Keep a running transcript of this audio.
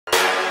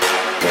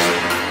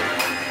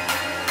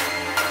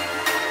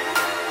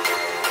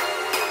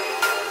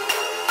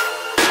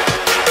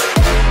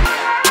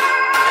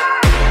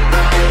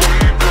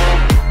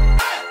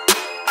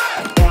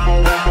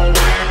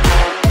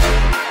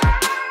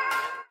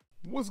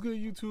What's good,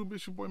 YouTube?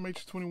 It's your boy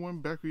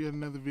M8trix21 back with yet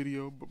another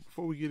video. But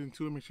before we get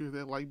into it, make sure you hit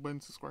that like button,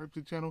 subscribe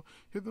to the channel,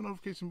 hit the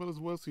notification bell as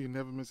well so you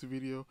never miss a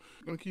video.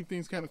 I'm gonna keep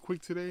things kind of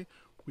quick today.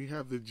 We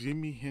have the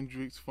Jimi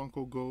Hendrix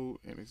Funko Gold,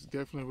 and it's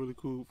definitely a really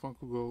cool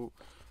Funko Gold.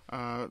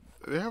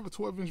 They have a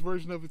 12-inch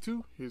version of it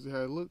too. Here's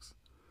how it looks.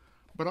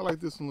 But I like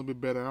this one a little bit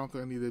better. I don't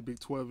think I need a big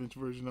 12-inch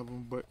version of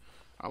them, but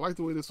I like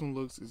the way this one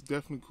looks. It's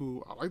definitely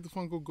cool. I like the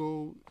Funko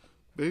Gold.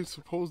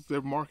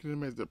 They're marketing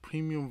them as the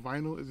premium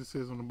vinyl, as it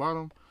says on the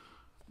bottom.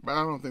 But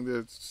I don't think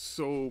they're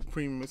so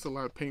premium. It's a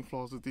lot of paint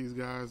flaws with these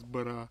guys,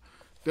 but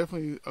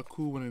definitely a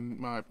cool one in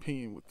my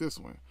opinion with this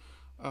one.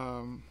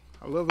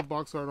 I love the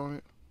box art on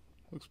it.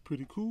 Looks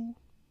pretty cool.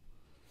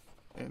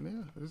 And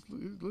yeah,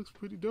 it looks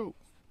pretty dope.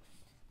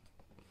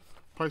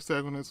 Price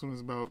tag on this one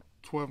is about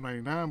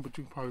 $12.99, but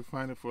you can probably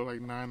find it for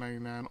like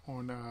 $9.99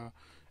 on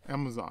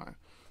Amazon.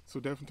 So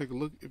definitely take a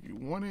look if you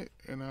want it.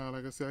 And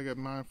like I said, I got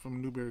mine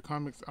from Newberry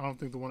Comics. I don't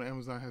think the one on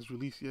Amazon has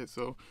released yet,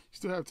 so you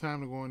still have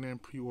time to go in there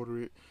and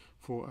pre-order it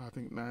for I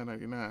think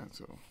 $9.99.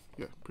 So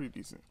yeah, pretty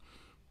decent.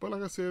 But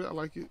like I said, I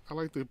like it. I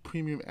like the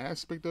premium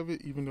aspect of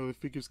it, even though the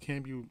figures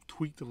can be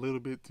tweaked a little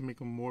bit to make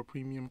them more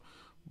premium.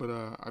 But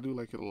I do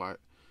like it a lot.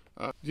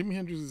 Jimi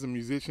Hendrix is a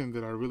musician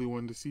that I really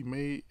wanted to see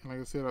made, and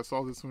like I said, I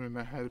saw this one and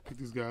I had to pick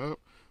this guy up.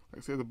 Like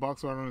I said, the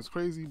box art on it is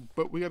crazy,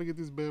 but we got to get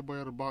this bad boy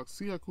out of the box,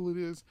 see how cool it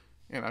is,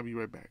 and I'll be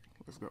right back.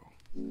 Let's go.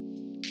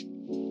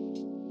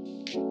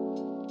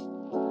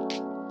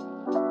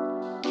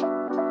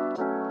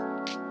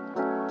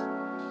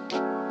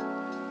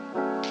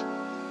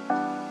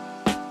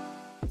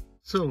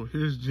 So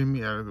here's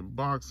Jimmy out of the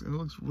box, and it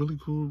looks really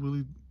cool,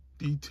 really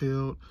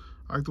detailed.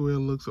 I like the way it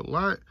looks a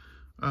lot.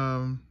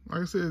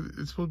 Like I said,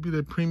 it's supposed to be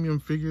that premium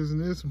figures, and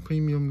there's some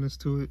premiumness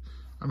to it.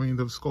 I mean,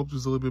 the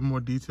sculpture's a little bit more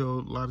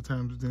detailed a lot of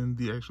times than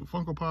the actual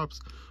Funko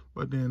Pops,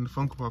 but then the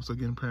Funko Pops are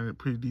getting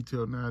pretty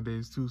detailed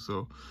nowadays too,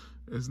 so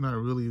it's not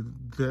really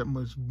that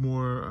much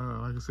more,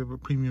 like I said, of a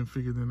premium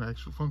figure than the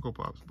actual Funko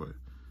Pops, but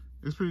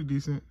it's pretty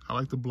decent. I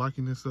like the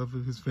blockiness of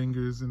his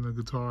fingers and the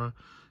guitar,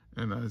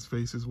 and his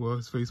face as well,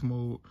 his face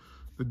mold.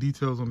 The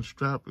details on the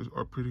strap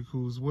are pretty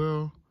cool as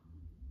well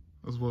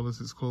as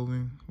his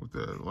clothing with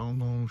the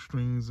long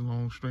strings and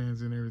long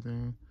strands and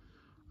everything.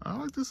 I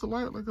like this a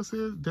lot. Like I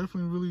said,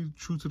 definitely really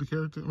true to the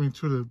character. I mean,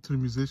 to the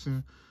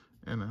musician,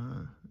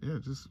 and yeah,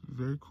 just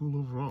very cool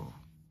overall.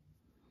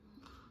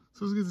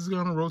 So let's get this guy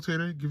on a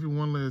rotator, give it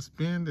one last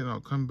spin, then I'll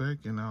come back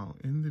and I'll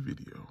end the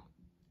video.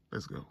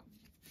 Let's go.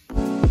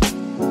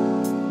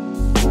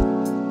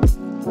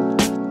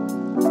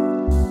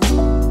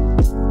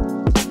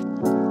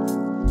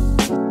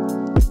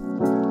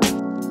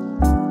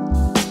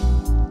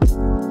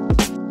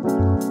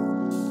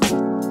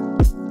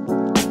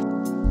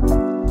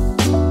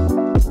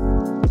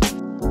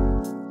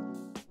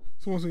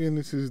 So once again,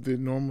 this is the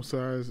normal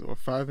size or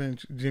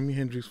 5-inch Jimi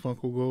Hendrix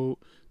Funko Gold.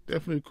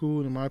 Definitely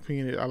cool. In my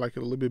opinion, I like it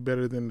a little bit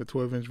better than the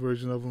 12-inch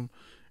version of them.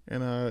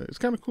 And it's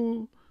kind of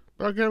cool.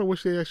 But I kind of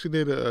wish they actually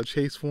did a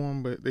chase for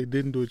him, but they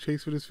didn't do a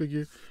chase for this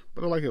figure.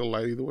 But I like it a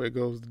lot either way it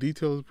goes. The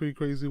details are pretty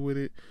crazy with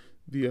it.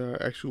 The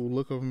actual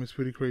look of them is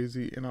pretty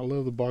crazy. And I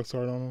love the box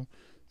art on them.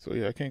 So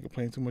yeah, I can't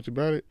complain too much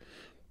about it.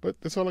 But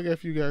that's all I got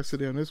for you guys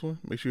today on this one.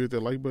 Make sure you hit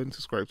that like button,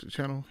 subscribe to the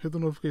channel, hit the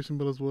notification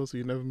bell as well so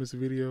you never miss a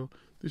video.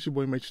 This is your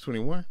boy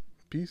M8trix21.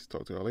 Peace.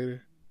 Talk to y'all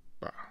later.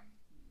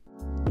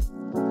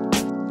 Bye.